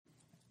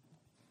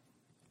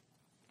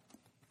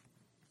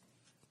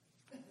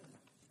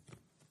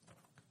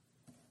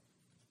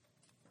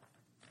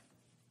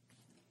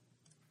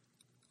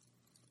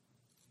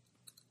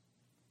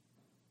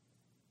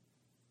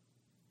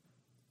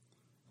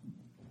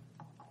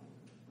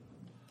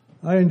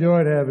I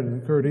enjoyed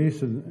having Kurt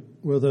Easton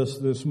with us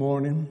this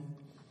morning.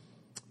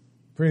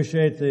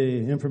 Appreciate the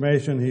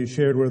information he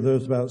shared with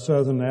us about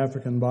Southern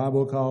African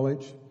Bible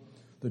College,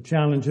 the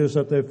challenges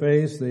that they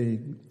face, the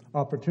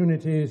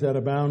opportunities that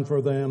abound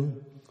for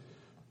them.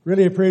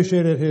 Really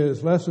appreciated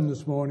his lesson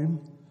this morning,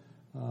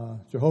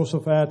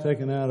 Jehoshaphat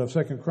taken out of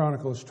 2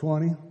 Chronicles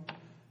 20.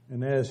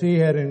 And as he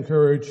had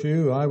encouraged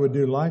you, I would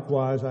do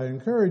likewise. I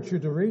encourage you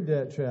to read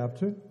that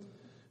chapter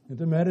and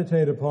to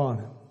meditate upon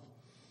it.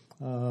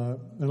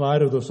 In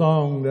light of the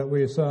song that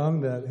we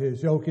sung, that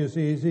his yoke is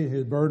easy,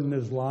 his burden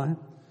is light.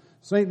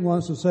 Satan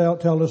wants to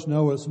tell us,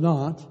 no, it's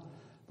not.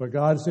 But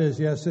God says,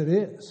 yes, it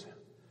is.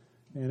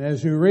 And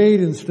as you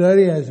read and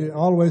study,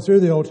 all the way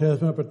through the Old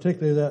Testament,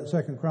 particularly that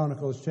 2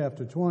 Chronicles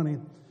chapter 20,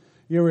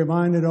 you're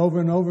reminded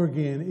over and over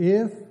again,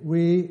 if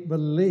we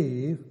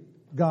believe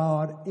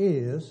God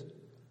is,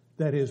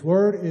 that His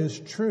Word is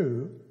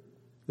true,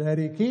 that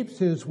He keeps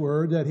His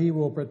Word, that He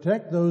will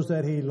protect those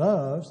that He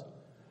loves,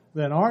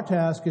 then our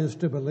task is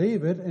to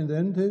believe it and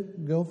then to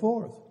go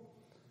forth.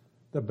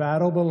 The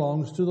battle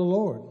belongs to the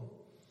Lord.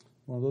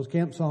 One of those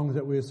camp songs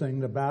that we sing,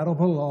 the battle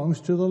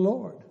belongs to the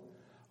Lord.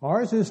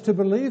 Ours is to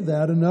believe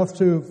that enough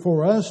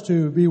for us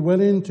to be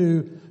willing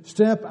to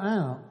step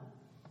out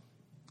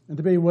and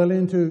to be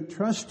willing to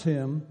trust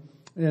Him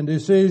in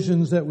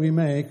decisions that we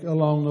make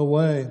along the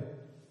way.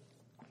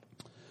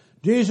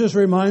 Jesus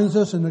reminds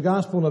us in the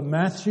Gospel of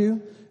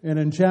Matthew and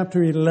in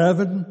chapter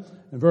 11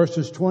 and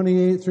verses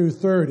 28 through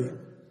 30.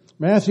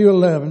 Matthew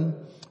 11,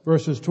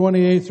 verses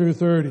 28 through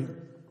 30.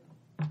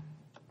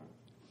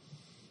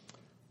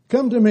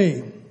 Come to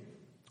me,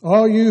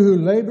 all you who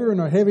labor and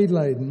are heavy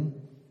laden,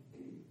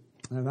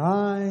 and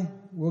I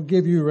will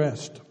give you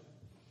rest.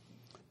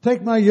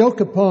 Take my yoke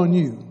upon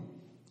you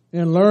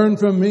and learn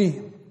from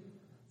me,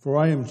 for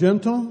I am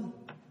gentle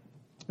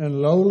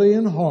and lowly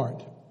in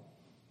heart,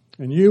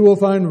 and you will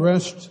find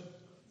rest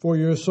for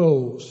your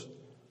souls.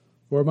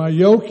 For my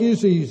yoke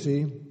is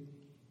easy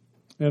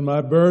and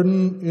my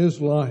burden is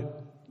light.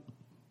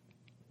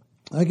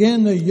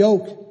 Again, the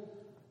yoke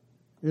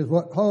is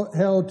what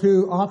held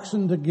two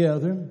oxen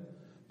together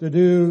to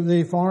do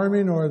the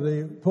farming or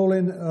the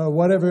pulling,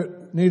 whatever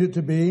it needed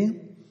to be.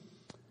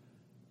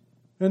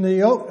 And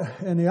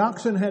the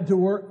oxen had to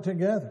work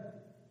together.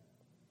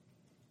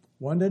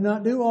 One did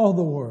not do all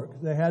the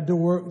work. They had to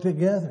work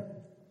together.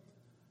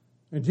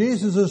 And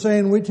Jesus is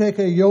saying we take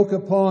a yoke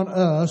upon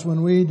us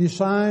when we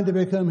decide to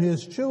become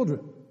His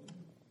children.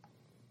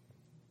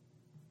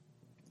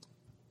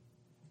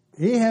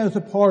 He has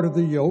a part of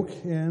the yoke,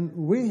 and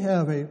we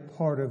have a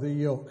part of the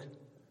yoke.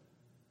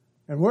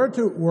 And we're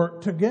to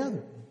work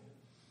together.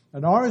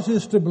 And ours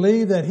is to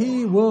believe that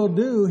He will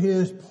do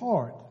His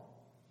part.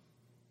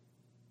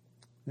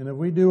 And if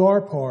we do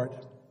our part,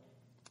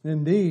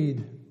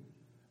 indeed,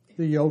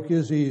 the yoke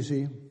is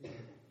easy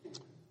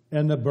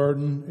and the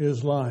burden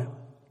is light.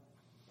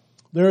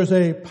 There is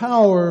a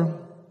power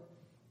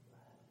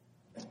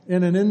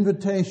in an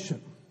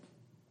invitation.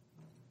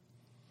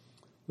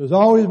 There's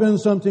always been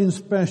something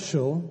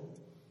special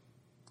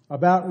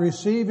about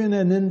receiving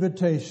an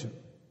invitation,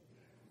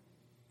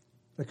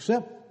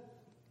 except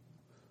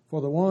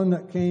for the one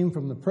that came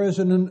from the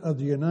President of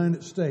the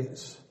United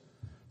States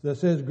that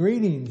says,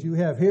 greetings, you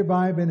have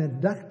hereby been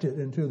inducted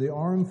into the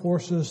armed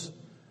forces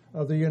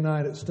of the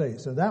United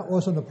States. So that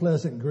wasn't a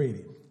pleasant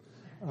greeting.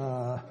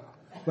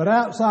 But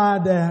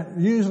outside that,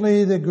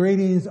 usually the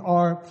greetings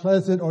are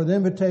pleasant or the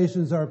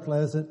invitations are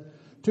pleasant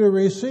to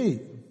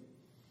receive.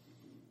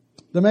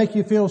 To make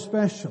you feel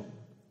special,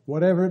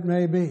 whatever it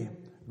may be.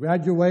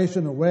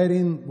 Graduation, a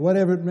wedding,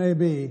 whatever it may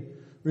be.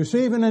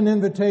 Receiving an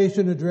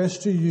invitation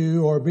addressed to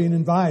you or being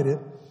invited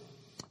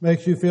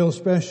makes you feel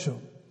special.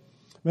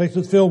 Makes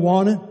us feel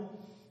wanted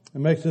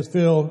and makes us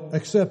feel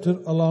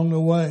accepted along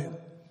the way.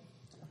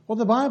 Well,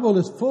 the Bible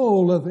is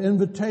full of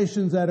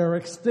invitations that are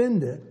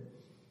extended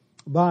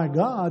by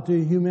God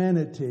to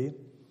humanity.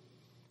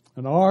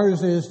 And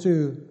ours is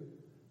to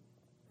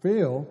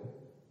feel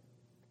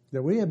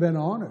that we have been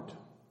honored.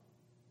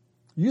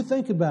 You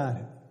think about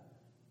it.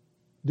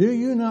 Do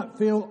you not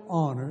feel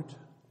honored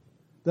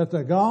that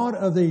the God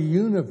of the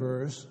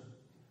universe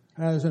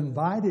has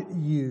invited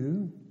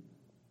you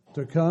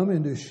to come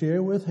and to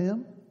share with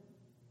Him?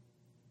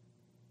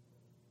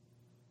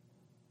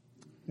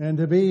 And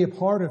to be a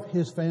part of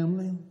His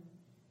family?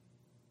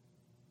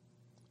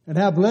 And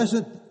how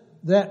blessed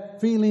that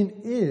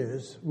feeling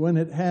is when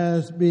it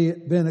has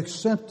been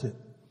accepted.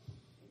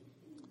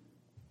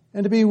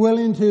 And to be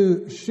willing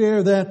to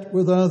share that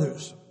with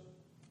others.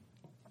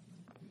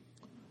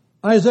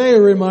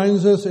 Isaiah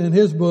reminds us in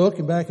his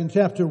book, back in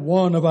chapter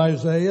 1 of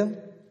Isaiah,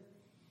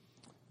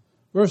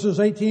 verses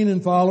 18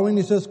 and following,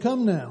 he says,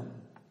 come now,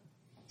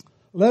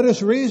 let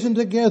us reason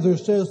together,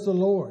 says the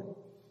Lord.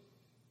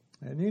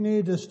 And you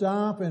need to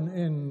stop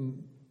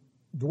and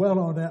dwell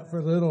on that for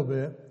a little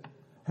bit.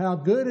 How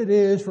good it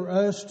is for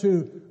us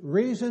to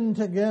reason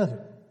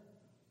together.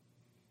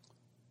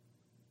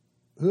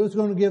 Who's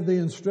going to give the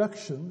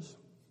instructions?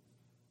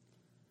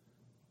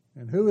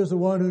 And who is the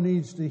one who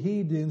needs to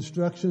heed the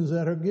instructions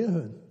that are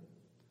given?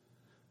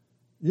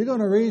 you're going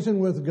to reason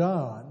with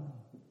God,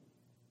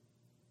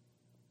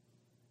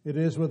 it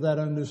is with that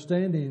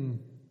understanding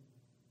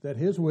that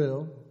His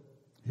will,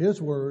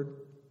 His word,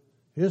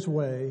 His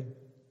way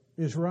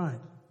is right.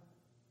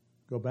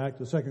 Go back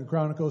to 2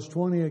 Chronicles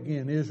 20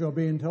 again. Israel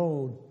being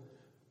told,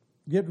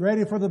 get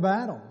ready for the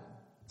battle.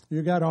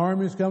 You got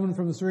armies coming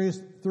from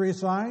the three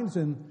sides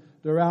and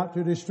they're out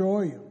to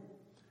destroy you.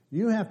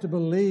 You have to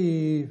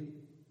believe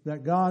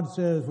that God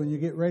says when you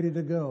get ready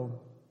to go,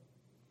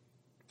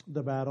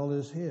 the battle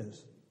is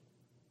His.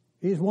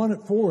 He's won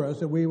it for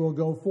us, and we will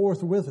go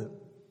forth with it.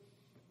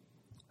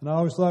 And I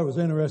always thought it was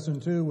interesting,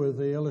 too, with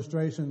the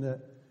illustration that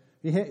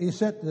he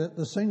set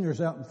the singers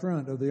out in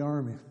front of the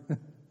army.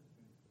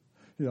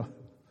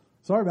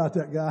 Sorry about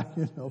that guy,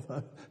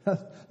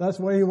 but that's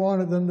the way He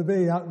wanted them to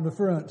be, out in the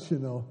front,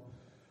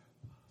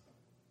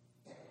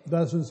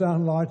 Doesn't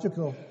sound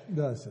logical,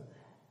 does it?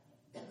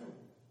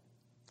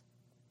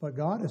 But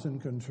God is in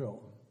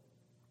control.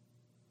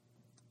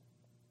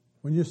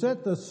 When you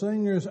set the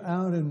singers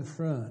out in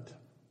front,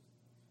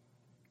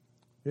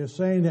 it's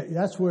saying that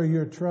that's where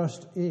your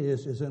trust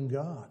is in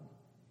God.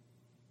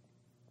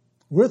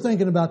 We're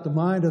thinking about the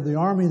mind of the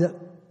army that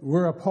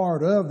we're a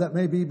part of, that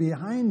may be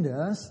behind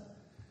us,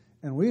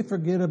 and we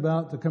forget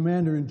about the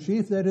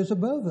commander-in-chief that is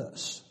above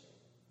us.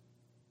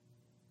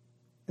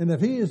 And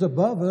if He is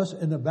above us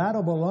and the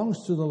battle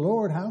belongs to the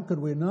Lord, how could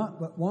we not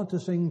but want to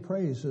sing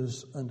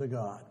praises unto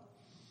God?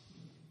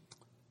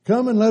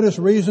 Come and let us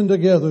reason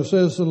together,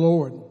 says the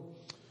Lord.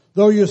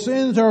 Though your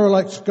sins are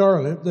like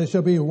scarlet, they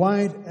shall be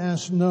white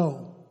as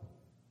snow.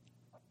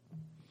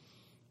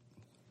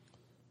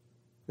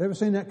 Ever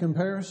seen that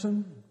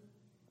comparison?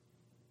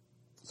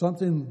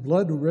 Something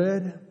blood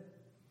red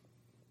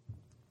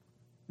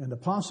and the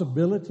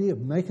possibility of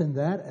making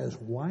that as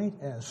white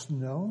as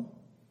snow?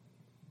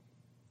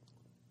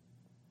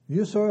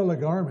 You soil a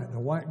garment, a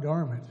white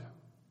garment,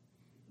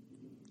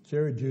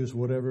 cherry juice,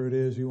 whatever it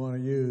is you want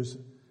to use.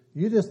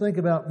 You just think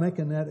about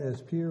making that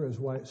as pure as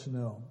white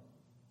snow.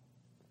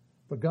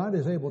 But God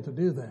is able to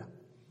do that.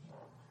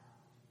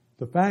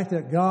 The fact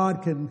that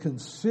God can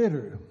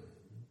consider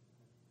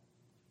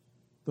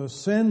the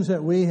sins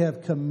that we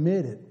have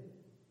committed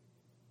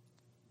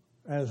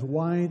as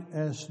white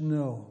as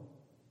snow,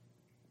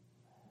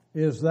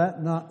 is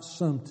that not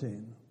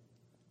something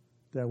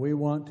that we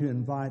want to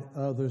invite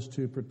others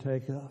to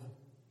partake of?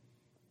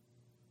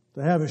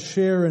 To have a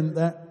share in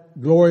that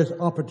glorious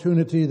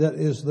opportunity that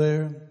is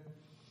there?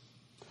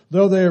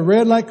 Though they are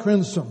red like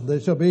crimson, they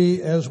shall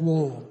be as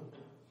wool.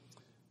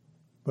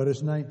 But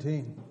it's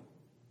 19.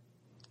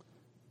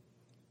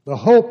 The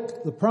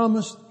hope, the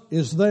promise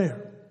is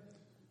there.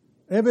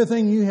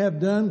 Everything you have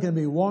done can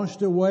be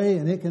washed away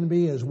and it can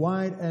be as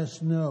white as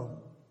snow.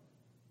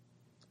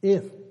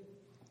 If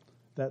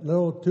that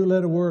little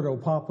two-letter word will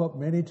pop up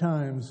many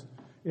times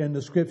in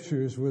the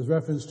Scriptures with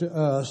reference to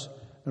us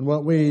and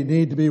what we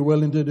need to be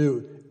willing to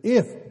do.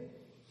 If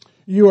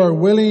you are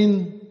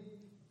willing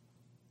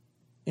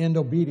and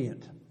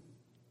obedient,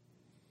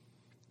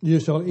 you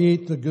shall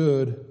eat the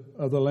good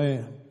of the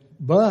land.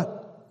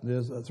 But,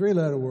 there's a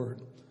three-letter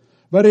word,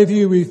 but if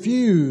you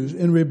refuse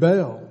and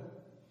rebel,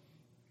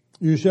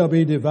 you shall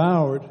be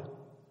devoured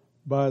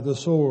by the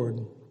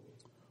sword.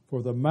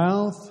 For the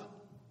mouth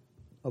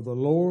of the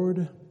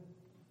Lord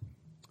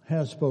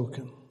has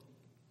spoken.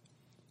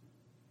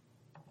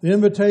 The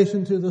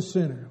invitation to the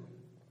sinner.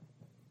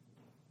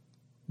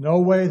 No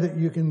way that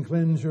you can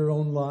cleanse your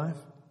own life.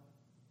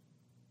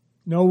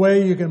 No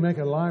way you can make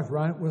a life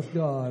right with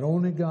God.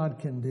 Only God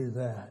can do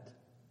that.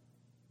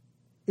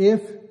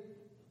 If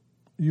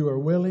you are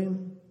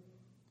willing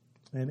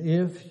and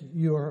if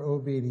you are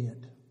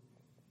obedient,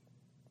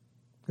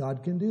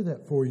 God can do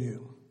that for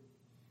you.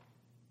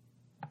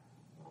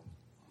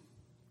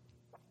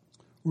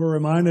 We're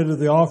reminded of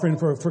the offering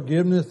for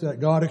forgiveness that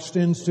God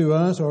extends to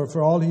us, or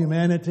for all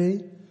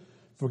humanity.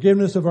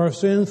 Forgiveness of our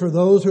sins for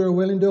those who are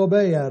willing to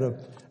obey, out of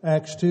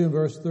Acts 2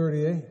 verse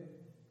 38.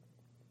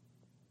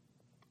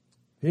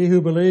 He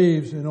who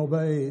believes and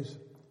obeys,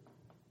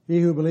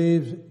 he who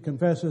believes,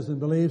 confesses and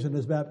believes and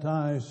is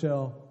baptized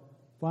shall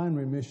find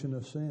remission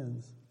of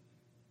sins.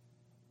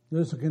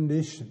 There's a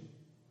condition.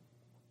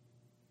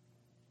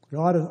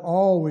 God has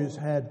always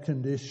had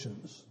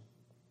conditions.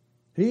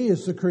 He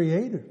is the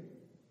Creator.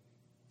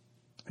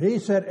 He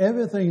set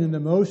everything into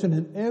motion,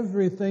 and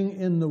everything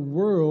in the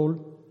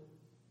world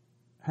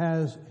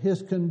has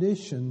His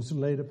conditions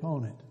laid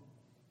upon it.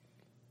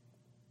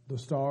 The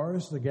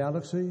stars, the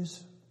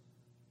galaxies,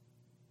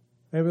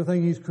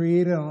 everything He's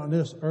created on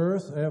this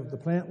earth, the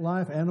plant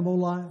life, animal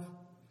life,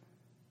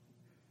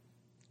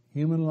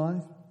 human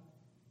life,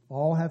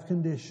 all have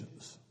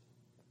conditions.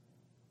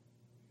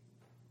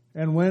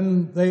 And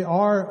when they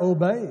are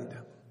obeyed,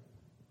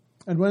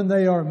 and when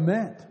they are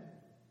met,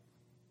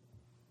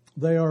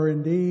 they are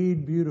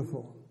indeed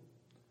beautiful.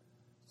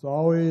 It's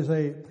always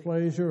a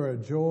pleasure, a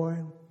joy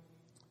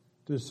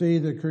to see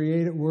the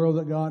created world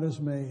that God has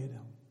made.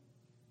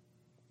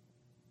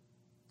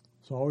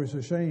 It's always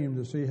a shame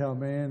to see how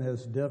man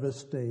has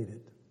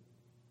devastated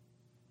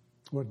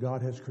what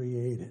God has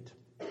created.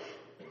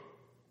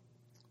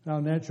 how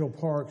natural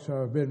parks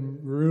have been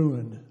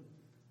ruined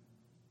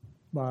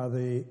by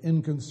the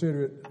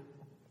inconsiderate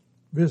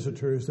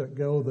visitors that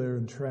go there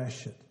and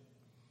trash it.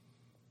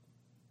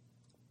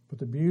 But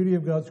the beauty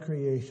of God's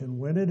creation,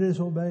 when it is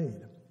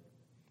obeyed,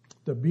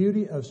 the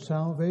beauty of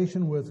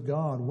salvation with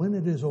God, when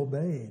it is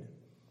obeyed,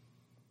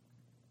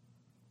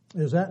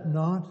 is that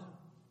not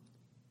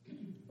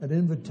an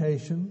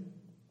invitation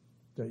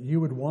that you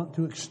would want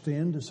to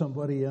extend to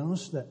somebody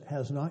else that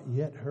has not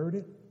yet heard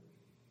it?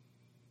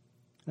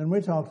 And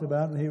we talked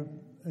about,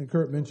 and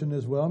Kurt mentioned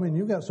as well, I mean,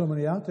 you've got so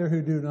many out there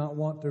who do not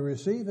want to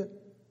receive it.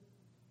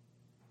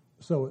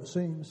 So it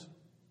seems.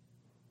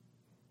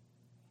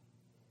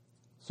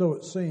 So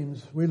it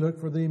seems. We look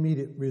for the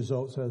immediate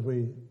results, as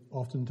we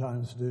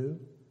oftentimes do,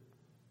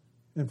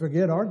 and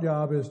forget our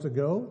job is to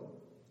go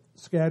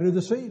scatter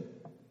the seed,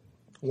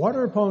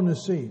 water upon the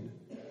seed.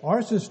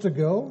 Ours is to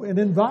go and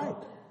invite.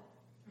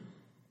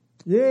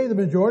 Yea, the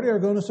majority are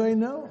going to say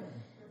no.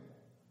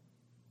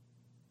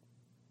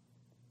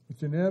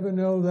 But you never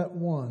know that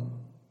one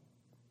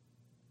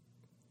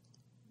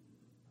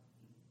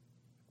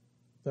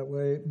that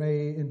we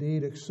may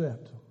indeed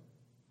accept.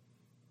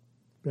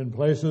 Been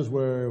places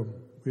where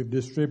we've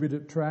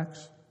distributed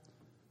tracts,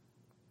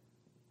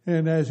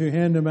 and as you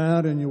hand them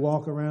out and you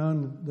walk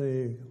around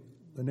the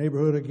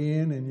neighborhood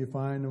again and you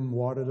find them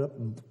wadded up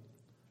and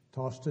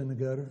tossed in the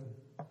gutter.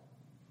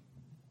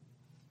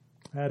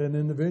 Had an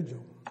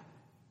individual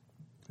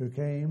who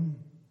came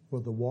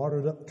with a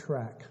watered up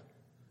tract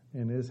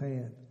in his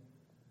hand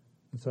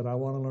and said, I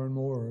want to learn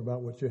more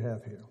about what you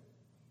have here,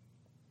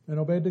 and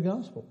obeyed the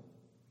gospel.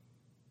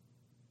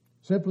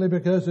 Simply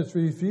because it's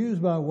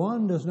refused by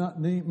one does not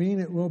mean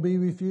it will be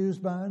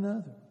refused by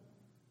another.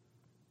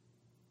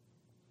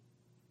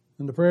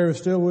 And the prayer is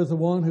still with the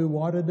one who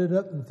wadded it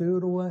up and threw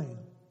it away.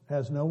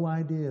 Has no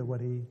idea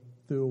what he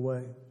threw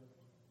away.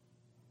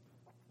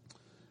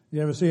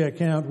 You ever see an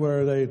account where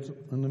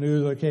on the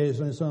news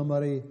occasionally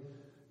somebody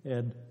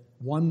had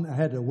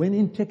a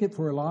winning ticket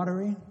for a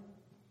lottery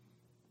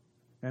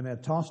and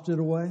had tossed it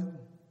away,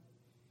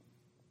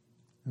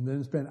 and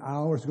then spent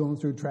hours going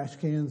through trash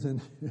cans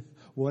and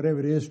whatever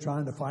it is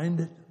trying to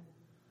find it?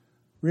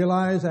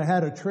 Realized they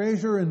had a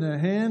treasure in their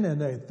hand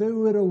and they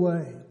threw it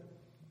away.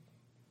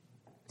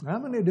 How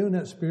many are doing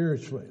that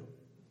spiritually?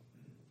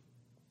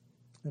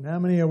 And how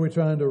many are we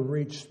trying to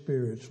reach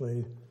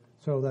spiritually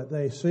so that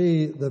they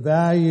see the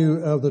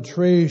value of the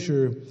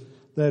treasure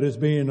that is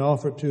being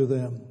offered to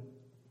them?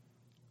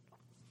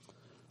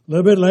 A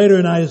little bit later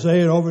in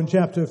Isaiah, over in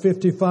chapter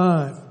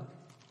 55,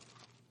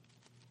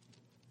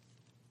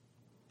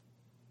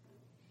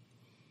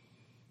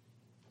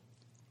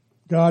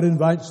 God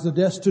invites the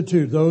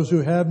destitute, those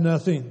who have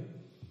nothing.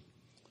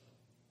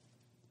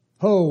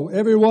 Ho,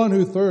 everyone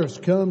who thirsts,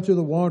 come to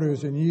the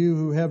waters, and you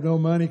who have no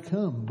money,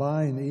 come,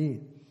 buy and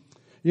eat.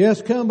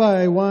 Yes, come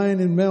buy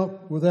wine and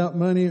milk without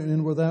money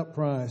and without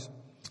price.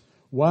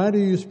 Why do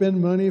you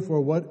spend money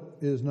for what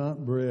is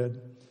not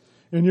bread,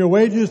 and your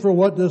wages for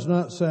what does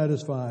not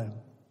satisfy?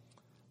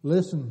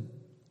 Listen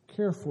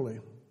carefully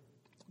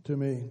to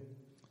me,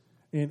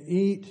 and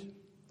eat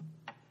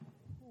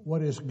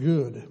what is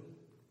good,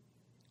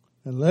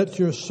 and let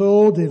your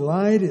soul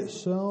delight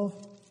itself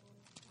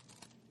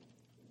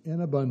in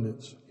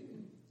abundance.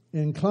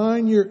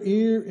 Incline your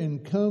ear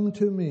and come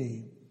to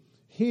me.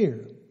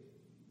 Hear,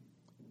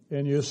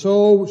 and your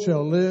soul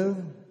shall live,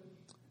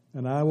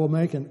 and I will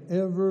make an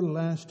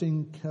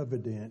everlasting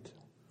covenant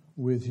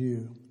with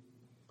you.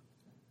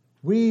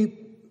 We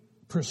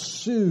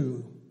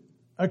pursue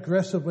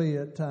aggressively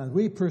at times.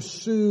 We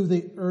pursue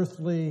the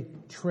earthly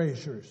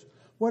treasures,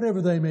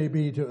 whatever they may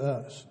be to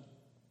us.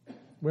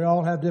 We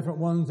all have different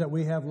ones that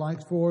we have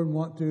likes for and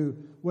want to,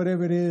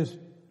 whatever it is,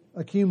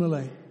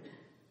 accumulate.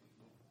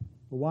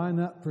 But why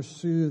not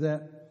pursue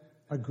that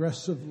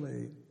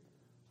aggressively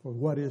for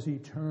what is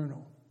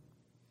eternal?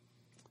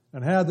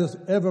 And have this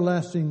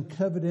everlasting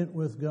covenant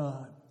with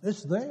God.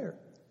 It's there.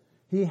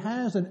 He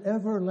has an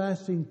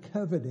everlasting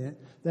covenant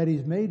that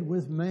He's made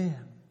with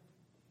man.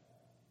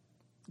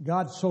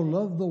 God so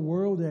loved the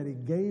world that He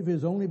gave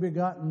His only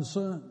begotten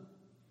Son,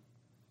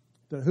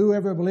 that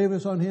whoever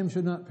believeth on Him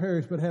should not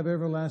perish but have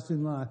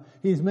everlasting life.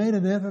 He's made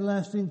an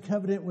everlasting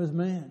covenant with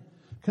man.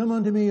 Come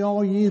unto me,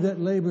 all ye that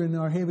labor and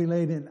are heavy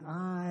laden, and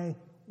I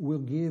will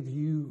give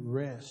you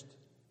rest.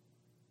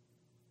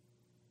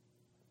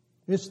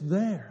 It's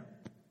there.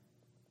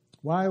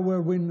 Why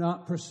would we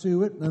not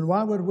pursue it? And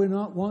why would we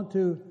not want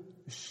to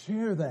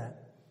share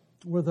that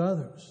with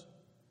others?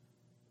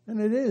 And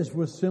it is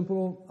with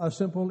a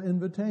simple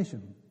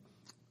invitation.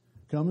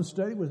 Come and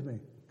study with me.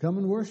 Come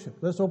and worship.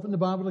 Let's open the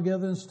Bible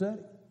together and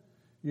study.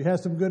 You have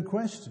some good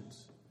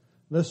questions.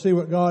 Let's see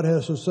what God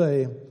has to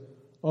say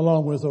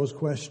along with those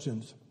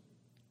questions.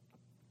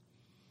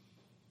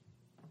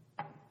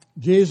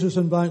 Jesus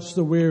invites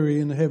the weary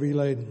and the heavy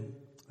laden,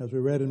 as we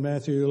read in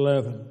Matthew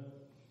 11,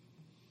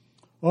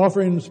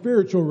 offering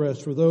spiritual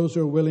rest for those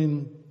who are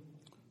willing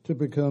to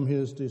become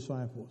His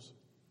disciples.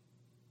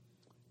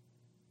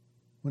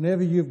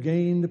 Whenever you've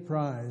gained a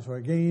prize or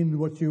gained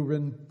what you've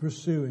been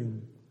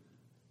pursuing,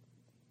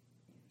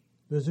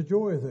 There's a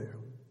joy there.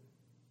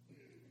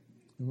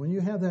 And when you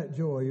have that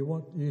joy,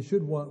 we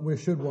should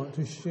want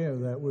to share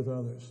that with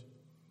others.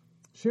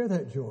 Share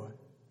that joy.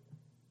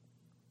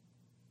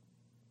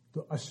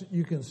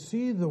 You can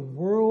see the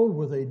world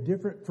with a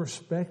different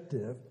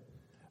perspective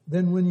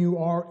than when you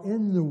are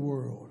in the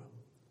world.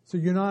 So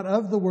you're not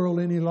of the world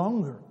any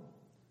longer.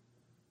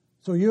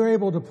 So you're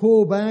able to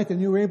pull back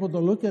and you're able to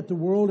look at the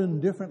world in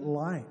a different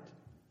light.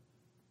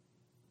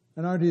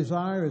 And our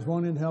desire is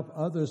wanting to help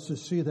others to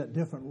see that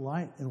different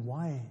light and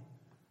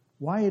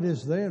why it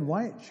is there and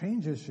why it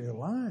changes your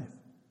life.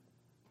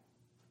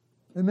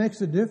 It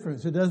makes a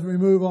difference. It doesn't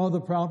remove all the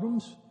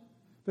problems,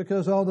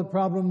 because all the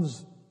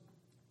problems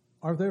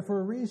are there for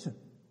a reason.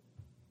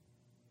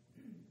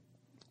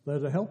 They're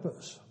to help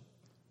us,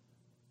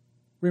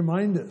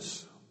 remind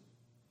us.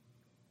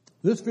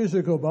 This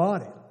physical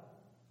body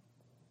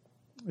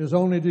is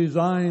only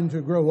designed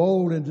to grow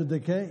old and to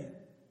decay.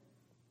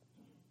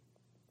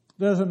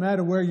 Doesn't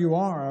matter where you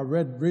are. I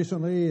read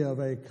recently of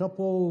a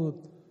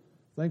couple,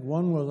 I think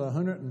one was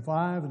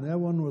 105 and the other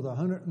one was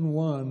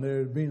 101.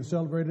 They're being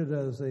celebrated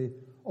as the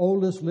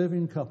oldest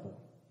living couple.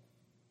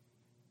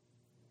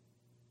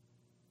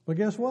 But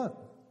guess what?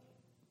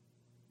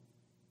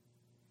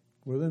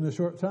 Within a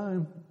short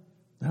time,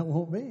 that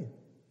won't be.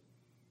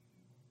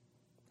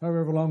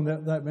 However long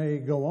that may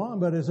go on,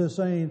 but it's just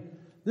saying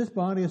this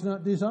body is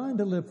not designed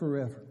to live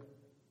forever.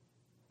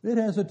 It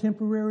has a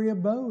temporary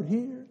abode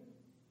here.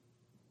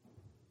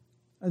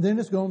 And then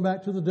it's going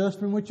back to the dust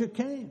from which it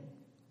came.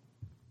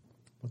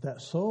 But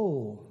that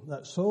soul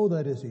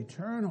that is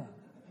eternal,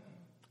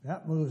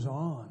 that moves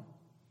on.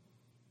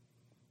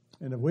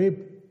 And if we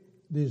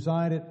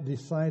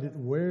decided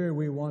where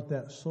we want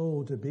that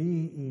soul to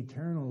be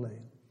eternally,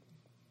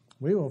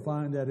 we will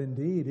find that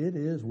indeed it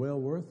is well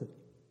worth it.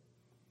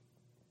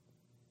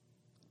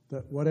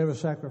 That whatever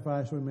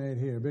sacrifice we made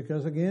here.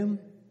 Because again,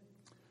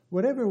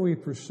 whatever we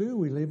pursue,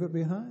 we leave it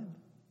behind.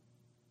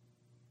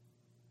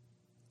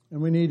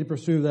 And we need to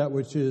pursue that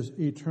which is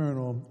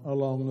eternal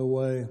along the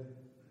way.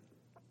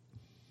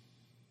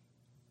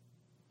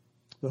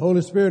 The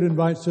Holy Spirit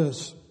invites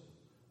us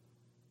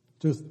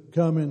to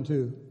come and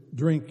to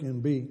drink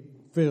and be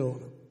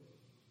filled.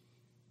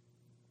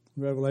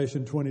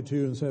 Revelation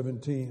 22 and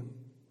 17.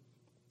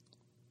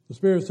 The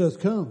Spirit says,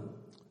 come,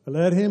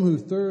 let him who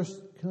thirsts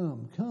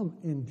come. Come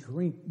and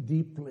drink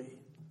deeply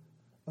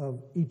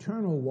of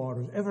eternal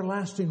waters,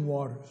 everlasting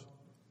waters.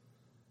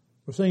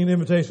 We're singing an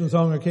invitation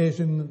song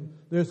occasion.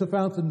 There's the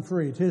fountain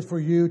free. 'Tis for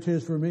you,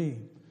 'tis for me.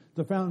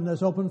 The fountain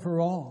that's open for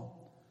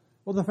all.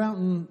 Well, the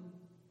fountain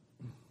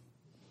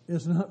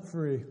is not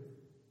free.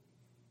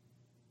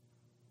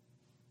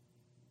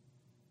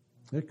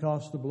 It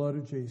cost the blood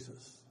of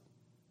Jesus.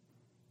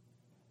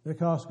 It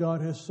cost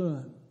God His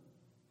Son.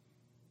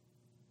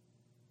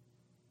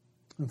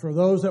 And for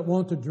those that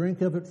want to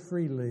drink of it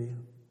freely,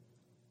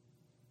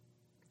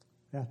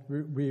 have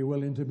to be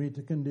willing to meet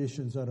the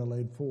conditions that are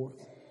laid forth.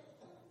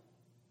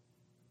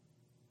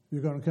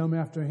 You're going to come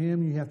after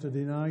Him, you have to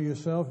deny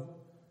yourself.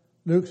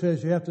 Luke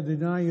says you have to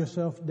deny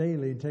yourself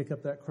daily and take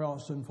up that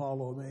cross and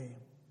follow me.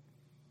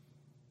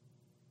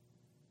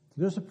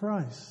 There's a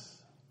price.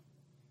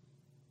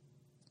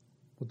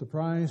 But the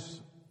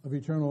price of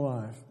eternal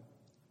life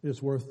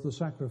is worth the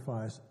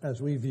sacrifice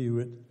as we view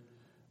it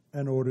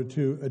in order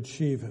to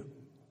achieve it.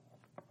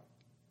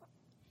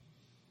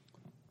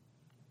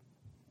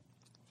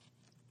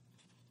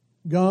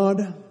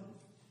 God,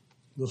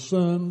 the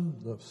Son,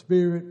 the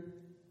Spirit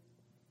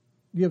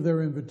give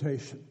their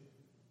invitation.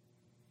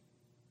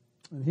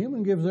 And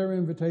human gives their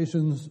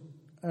invitations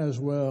as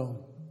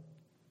well.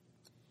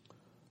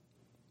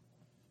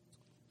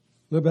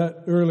 Look back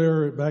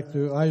earlier, back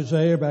to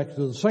Isaiah, back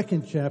to the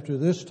 2nd chapter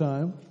this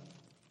time.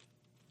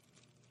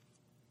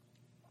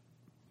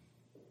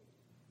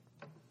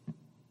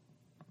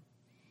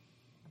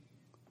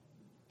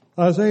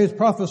 Isaiah is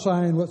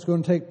prophesying what's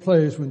going to take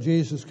place when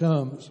Jesus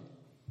comes.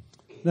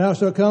 Now it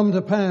shall come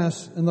to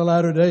pass in the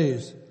latter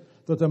days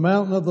that the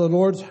mountain of the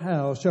Lord's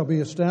house shall be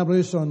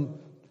established on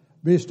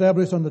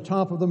the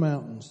top of the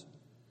mountains,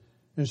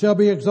 and shall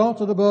be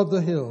exalted above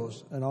the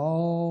hills, and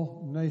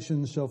all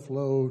nations shall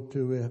flow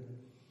to it.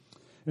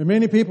 And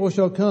many people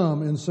shall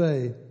come and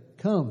say,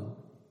 come.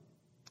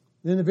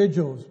 The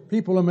individuals,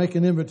 people are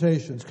making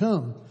invitations.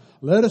 Come,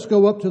 let us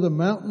go up to the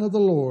mountain of the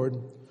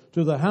Lord,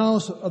 to the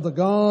house of the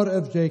God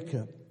of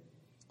Jacob.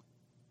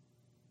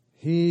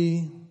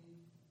 He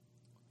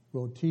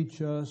will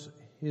teach us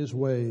His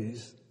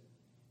ways,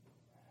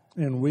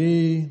 and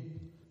we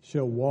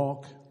shall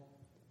walk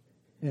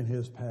in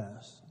His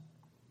paths.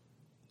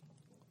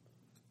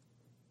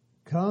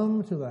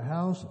 Come to the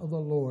house of the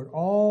Lord,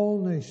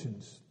 all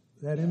nations.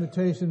 That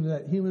invitation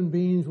that human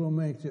beings will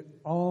make to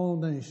all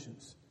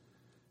nations.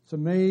 It's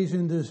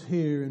amazing to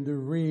hear and to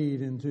read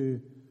and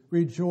to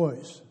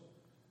rejoice.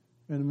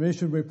 And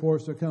mission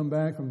reports that come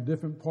back from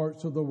different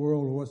parts of the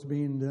world of what's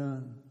being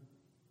done.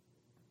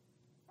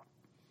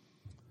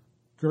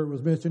 Kurt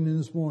was mentioning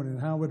this morning,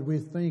 how would we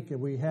think if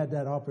we had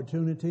that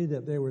opportunity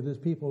that there were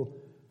just people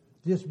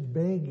just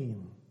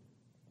begging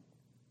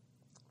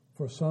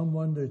for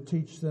someone to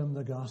teach them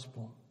the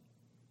gospel.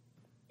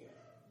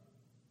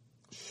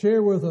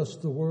 Share with us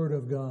the Word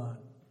of God.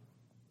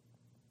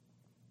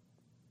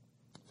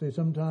 See,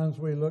 sometimes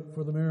we look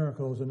for the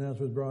miracles, and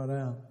as was brought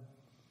out,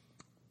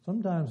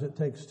 sometimes it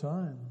takes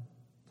time.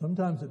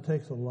 Sometimes it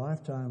takes a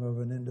lifetime of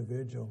an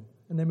individual,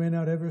 and they may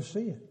not ever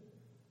see it.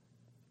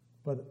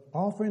 But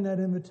offering that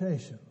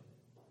invitation,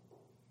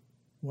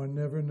 one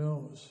never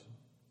knows.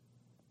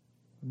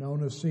 I've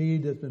known a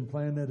seed that's been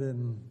planted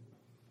in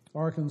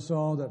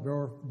Arkansas that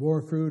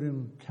bore fruit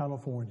in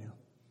California.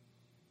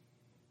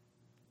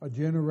 A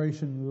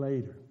generation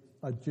later.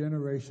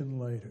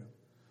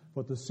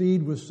 But the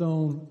seed was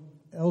sown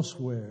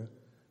elsewhere,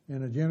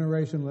 and a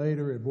generation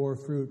later it bore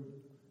fruit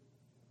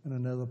in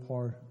another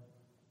part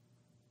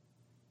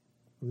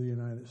of the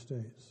United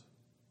States.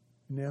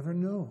 You never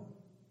know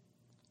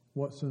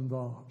what's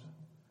involved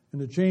and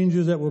the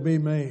changes that will be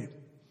made.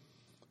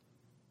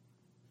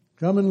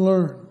 Come and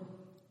learn.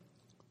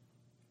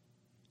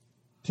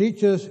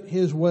 Teach us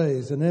His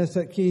ways, and that's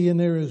that key in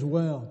there as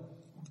well.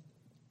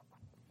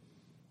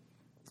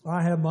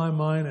 I have my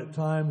mind at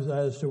times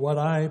as to what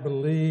I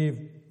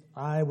believe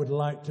I would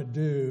like to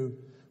do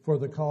for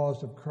the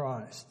cause of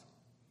Christ.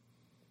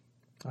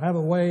 I have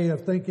a way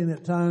of thinking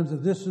at times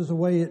that this is the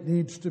way it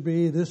needs to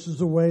be, this is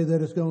the way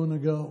that it's going to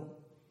go.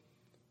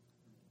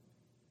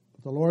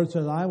 But the Lord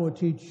says, I will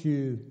teach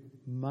you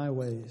my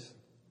ways.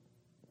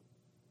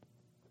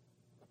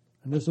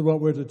 And this is what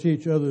we're to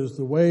teach others,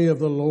 the way of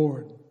the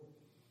Lord.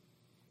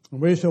 And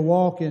we shall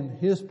walk in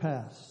His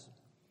paths.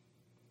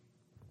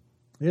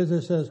 As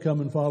it says, come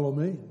and follow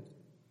me.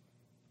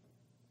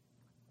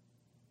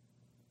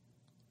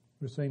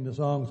 We sing the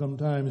song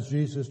sometimes,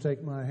 Jesus,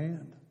 take my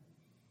hand.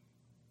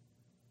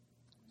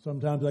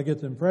 Sometimes I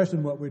get the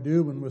impression what we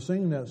do when we're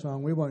singing that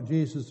song, we want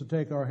Jesus to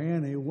take our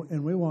hand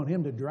and we want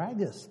Him to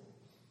drag us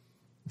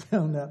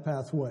down that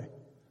pathway.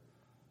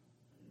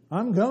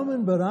 I'm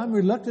coming, but I'm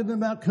reluctant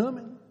about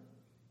coming.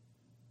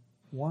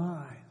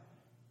 Why?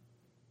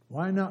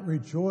 Why not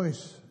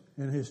rejoice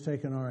in His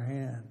taking our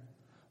hand?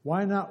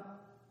 Why not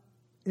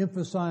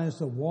emphasize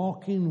the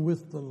walking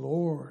with the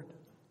Lord?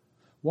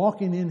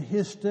 Walking in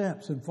His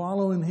steps and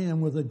following Him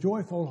with a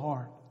joyful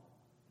heart.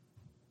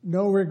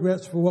 No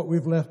regrets for what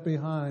we've left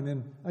behind.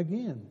 And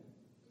again,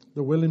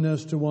 the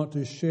willingness to want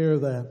to share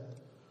that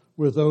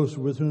with those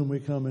with whom we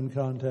come in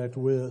contact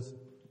with.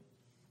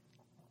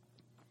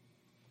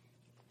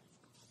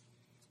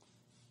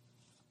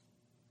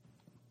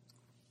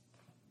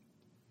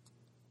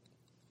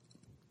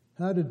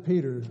 How did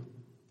Peter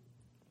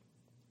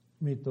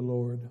meet the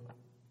Lord?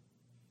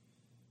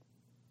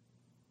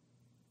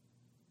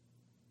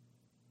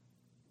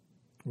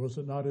 Was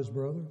it not his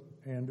brother,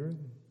 Andrew?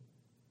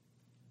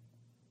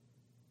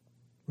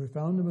 We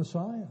found the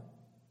Messiah.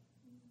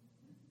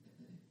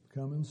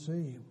 Come and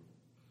see.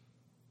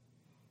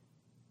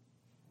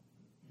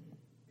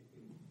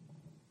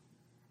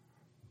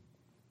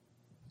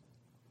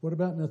 What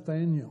about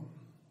Nathanael?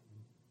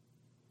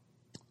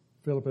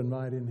 Philip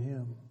inviting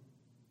him.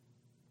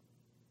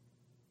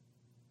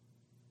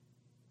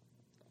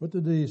 What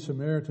did the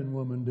Samaritan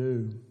woman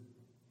do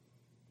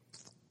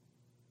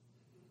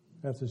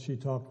after she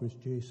talked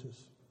with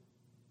Jesus?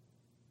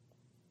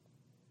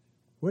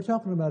 We're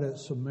talking about a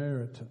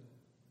Samaritan.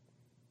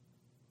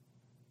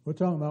 We're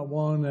talking about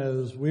one,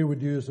 as we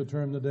would use the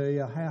term today,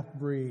 a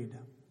half-breed.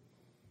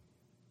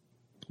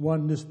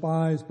 One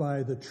despised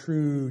by the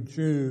true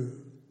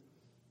Jew.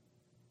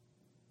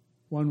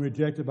 One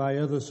rejected by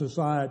other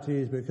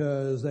societies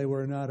because they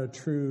were not a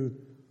true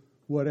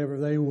whatever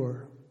they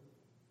were.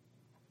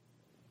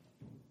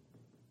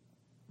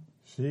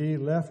 She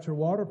left her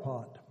water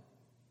pot.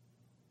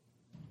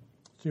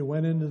 She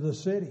went into the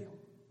city.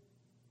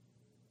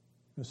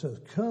 It says,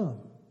 come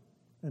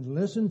and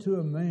listen to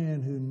a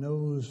man who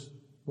knows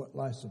what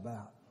life's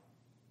about.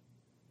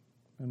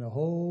 And the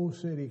whole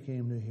city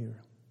came to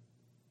hear.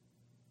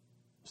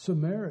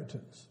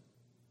 Samaritans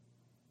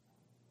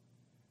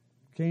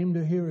came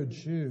to hear a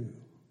Jew,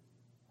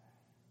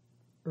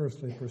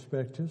 earthly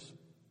perspectives,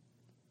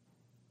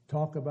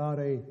 talk about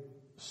a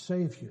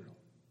Savior.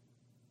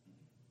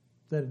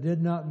 That it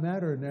did not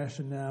matter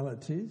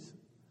nationalities.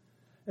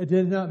 It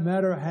did not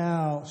matter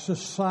how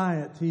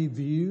society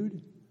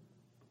viewed.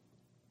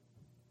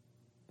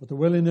 But the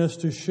willingness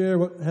to share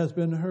what has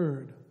been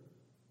heard.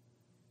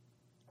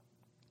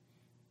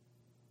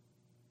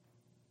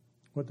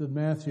 What did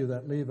Matthew,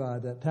 that Levi,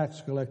 that tax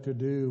collector,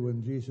 do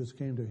when Jesus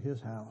came to his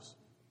house?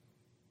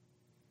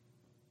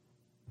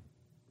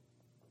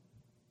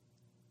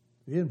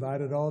 He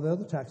invited all the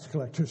other tax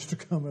collectors to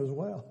come as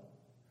well.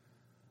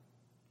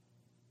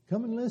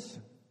 Come and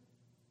listen.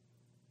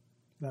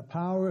 That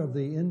power of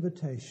the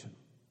invitation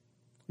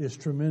is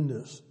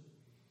tremendous.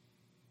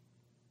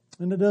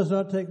 And it does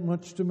not take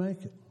much to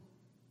make it.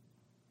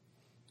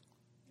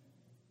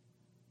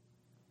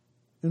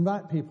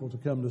 Invite people to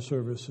come to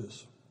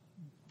services.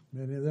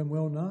 Many of them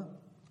will not.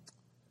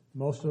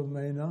 Most of them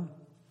may not.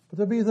 But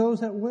there'll be those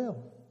that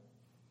will.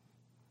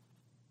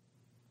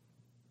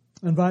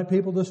 Invite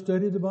people to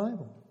study the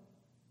Bible.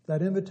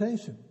 That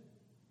invitation.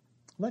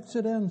 Let's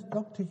sit down and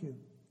talk to you.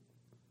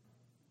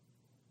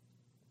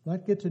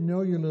 Let's get to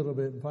know you a little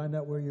bit and find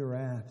out where you're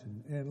at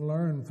and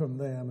learn from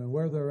them and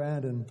where they're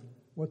at and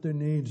what their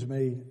needs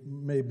may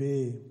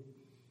be.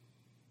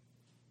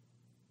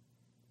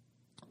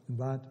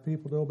 Invite the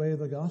people to obey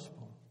the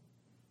gospel.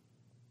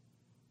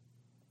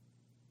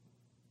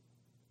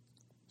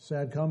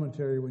 Sad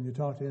commentary when you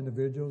talk to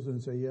individuals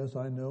and say, yes,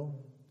 I know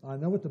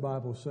what the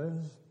Bible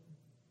says.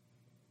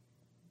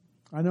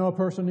 I know a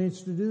person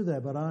needs to do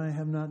that, but I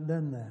have not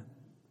done that.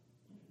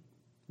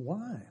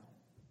 Why?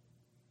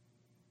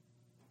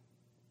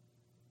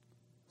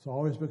 It's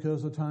always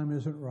because the time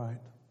isn't right.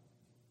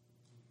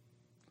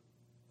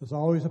 There's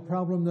always a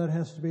problem that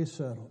has to be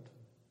settled.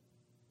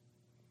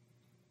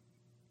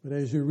 But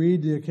as you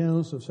read the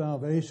accounts of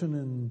salvation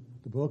in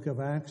the book of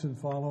Acts and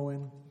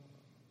following,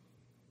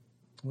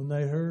 when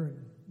they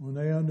heard, when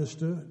they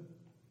understood,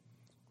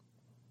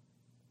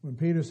 when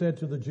Peter said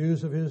to the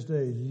Jews of his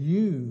day,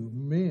 you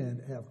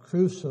men have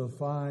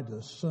crucified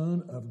the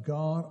Son of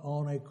God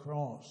on a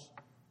cross.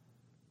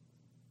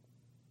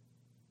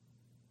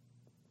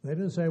 They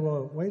didn't say,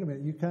 well, wait a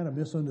minute, you kind of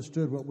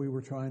misunderstood what we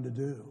were trying to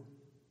do.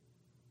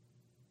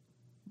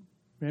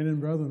 Men and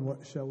brethren,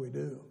 what shall we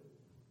do?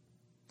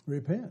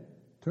 Repent.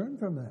 Turn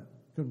from that.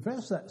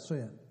 Confess that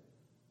sin.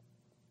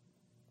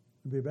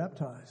 And be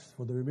baptized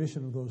for the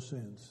remission of those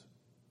sins,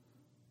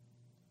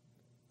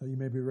 that you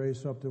may be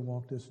raised up to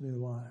walk this new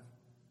life.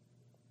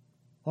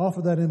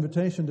 Offer that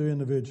invitation to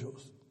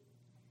individuals.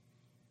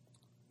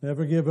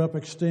 Never give up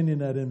extending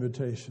that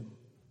invitation.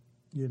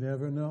 You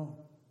never know.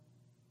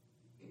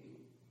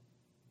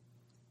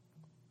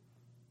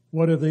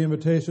 What if the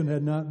invitation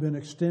had not been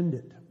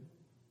extended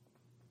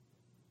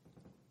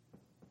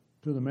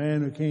to the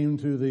man who came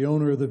to the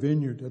owner of the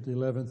vineyard at the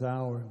 11th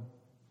hour?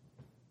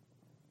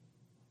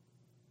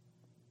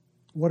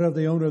 What if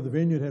the owner of the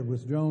vineyard had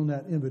withdrawn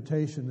that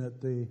invitation at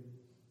the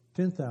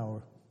 10th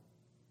hour?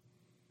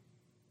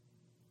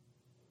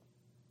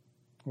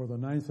 Or the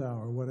 9th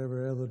hour,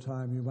 whatever other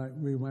time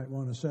we might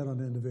want to set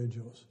on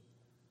individuals.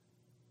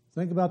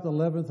 Think about the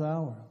 11th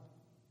hour.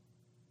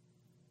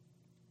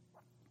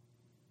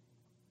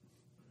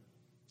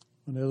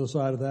 On the other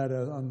side of that,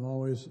 I'm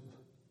always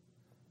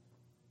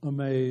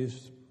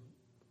amazed,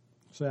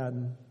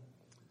 saddened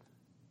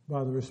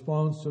by the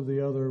response of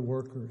the other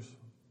workers.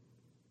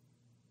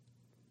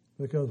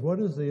 Because what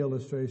is the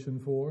illustration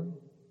for?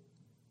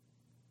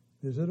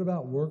 Is it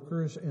about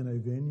workers in a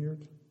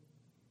vineyard?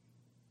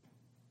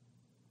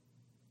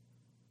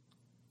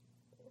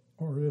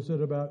 Or is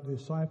it about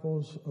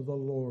disciples of the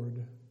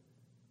Lord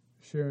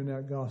sharing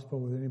that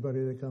gospel with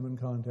anybody they come in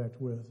contact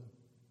with?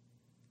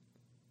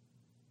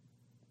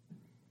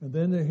 And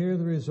then to hear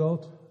the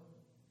result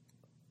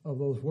of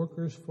those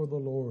workers for the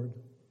Lord.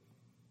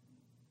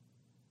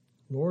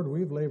 Lord,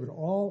 we've labored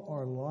all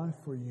our life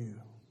for you.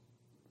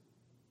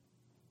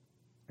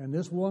 And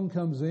this one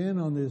comes in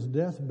on his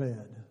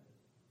deathbed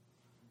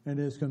and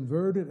is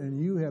converted, and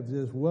you have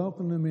just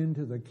welcomed him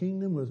into the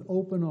kingdom with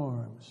open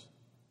arms.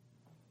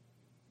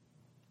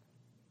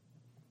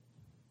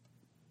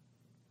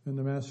 And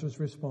the master's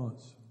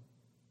response,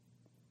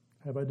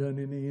 have I done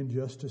any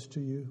injustice to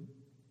you?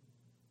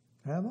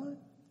 Have I?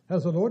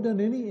 Has the Lord done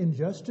any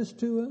injustice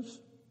to us?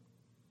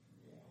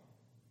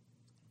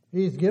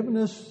 He's given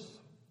us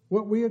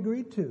what we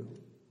agreed to.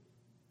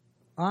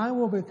 I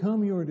will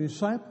become your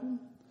disciple.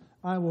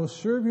 I will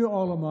serve you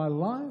all of my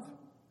life.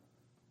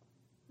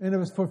 And if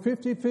it's for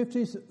 50,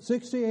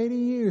 60, 80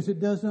 years, it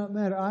does not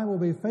matter. I will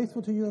be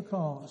faithful to your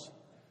cause.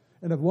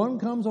 And if one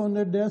comes on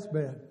their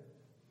deathbed,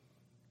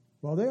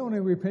 well, they're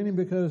only repenting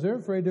because they're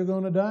afraid they're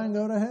going to die and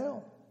go to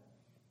hell.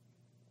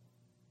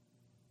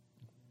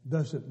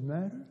 Does it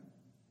matter?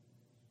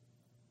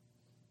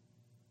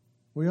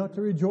 We ought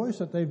to rejoice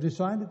that they've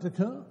decided to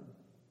come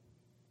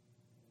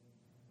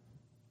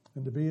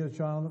and to be a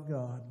child of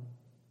God.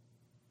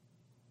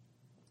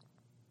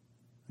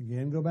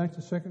 Again, go back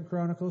to 2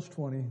 Chronicles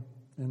 20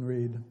 and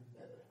read.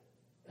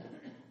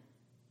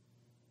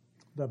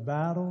 The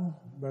battle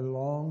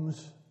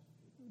belongs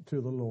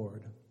to the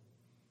Lord.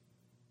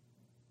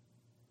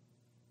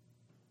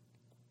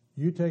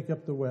 You take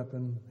up the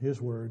weapon,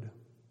 His word.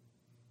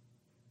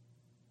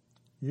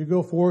 You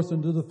go forth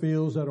into the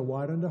fields that are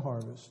white unto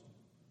harvest.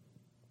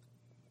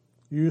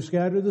 You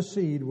scatter the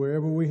seed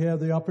wherever we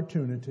have the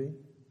opportunity.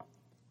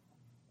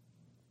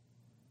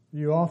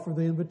 You offer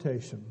the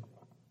invitation.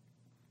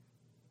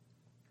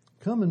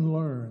 Come and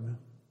learn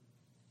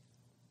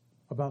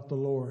about the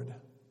Lord.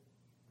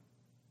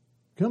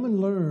 Come and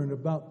learn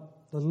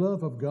about the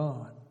love of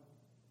God.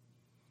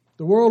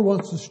 The world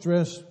wants to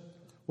stress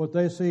what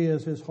they see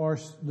as His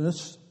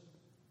harshness,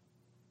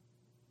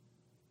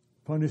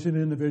 punishing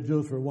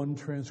individuals for one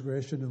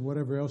transgression and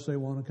whatever else they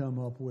want to come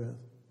up with.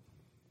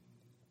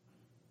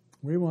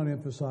 We want to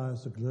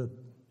emphasize the good.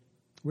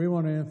 We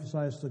want to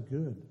emphasize the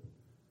good,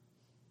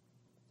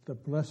 the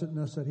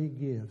blessedness that He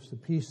gives, the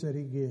peace that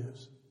He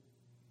gives,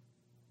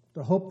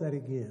 the hope that He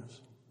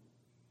gives.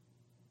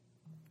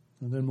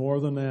 And then more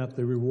than that,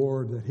 the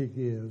reward that He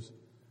gives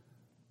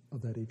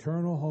of that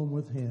eternal home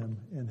with Him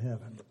in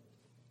heaven.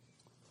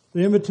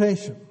 The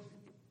invitation.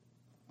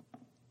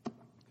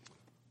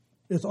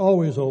 It's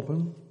always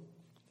open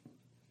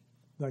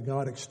that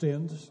God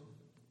extends.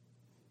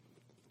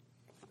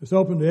 It's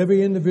open to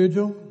every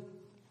individual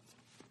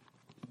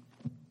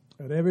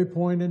at every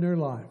point in their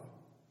life.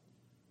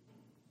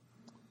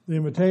 The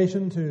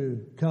invitation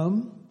to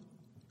come,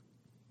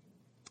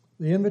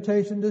 the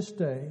invitation to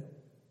stay,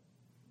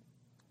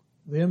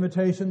 the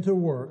invitation to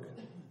work,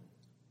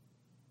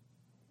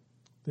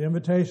 the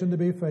invitation to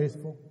be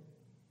faithful,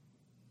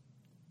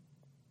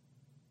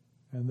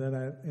 and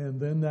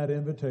then that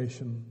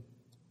invitation,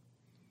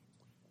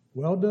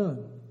 well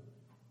done,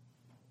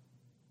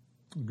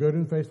 good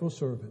and faithful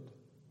servant.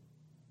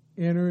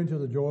 Enter into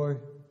the joy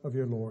of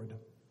your Lord.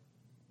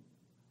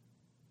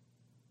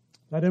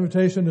 That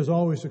invitation is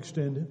always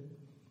extended.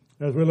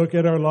 As we look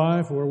at our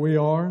life, where we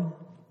are,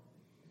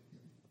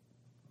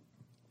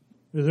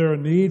 is there a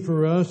need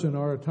for us in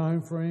our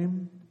time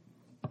frame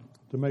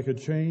to make a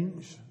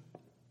change?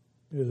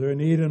 Is there a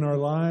need in our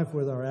life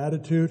with our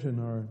attitude and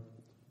our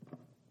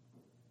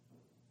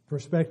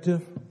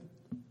perspective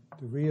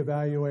to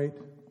reevaluate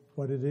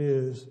what it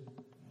is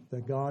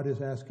that God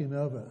is asking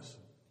of us?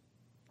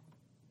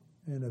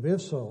 And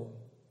if so,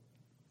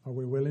 are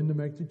we willing to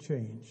make the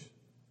change?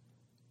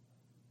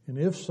 And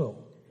if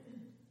so,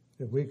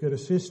 if we could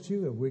assist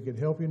you, if we could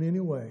help you in any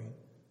way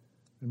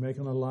in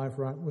making a life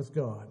right with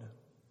God,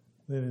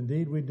 then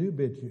indeed we do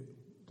bid you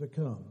to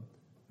come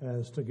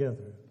as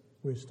together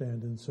we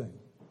stand and sing.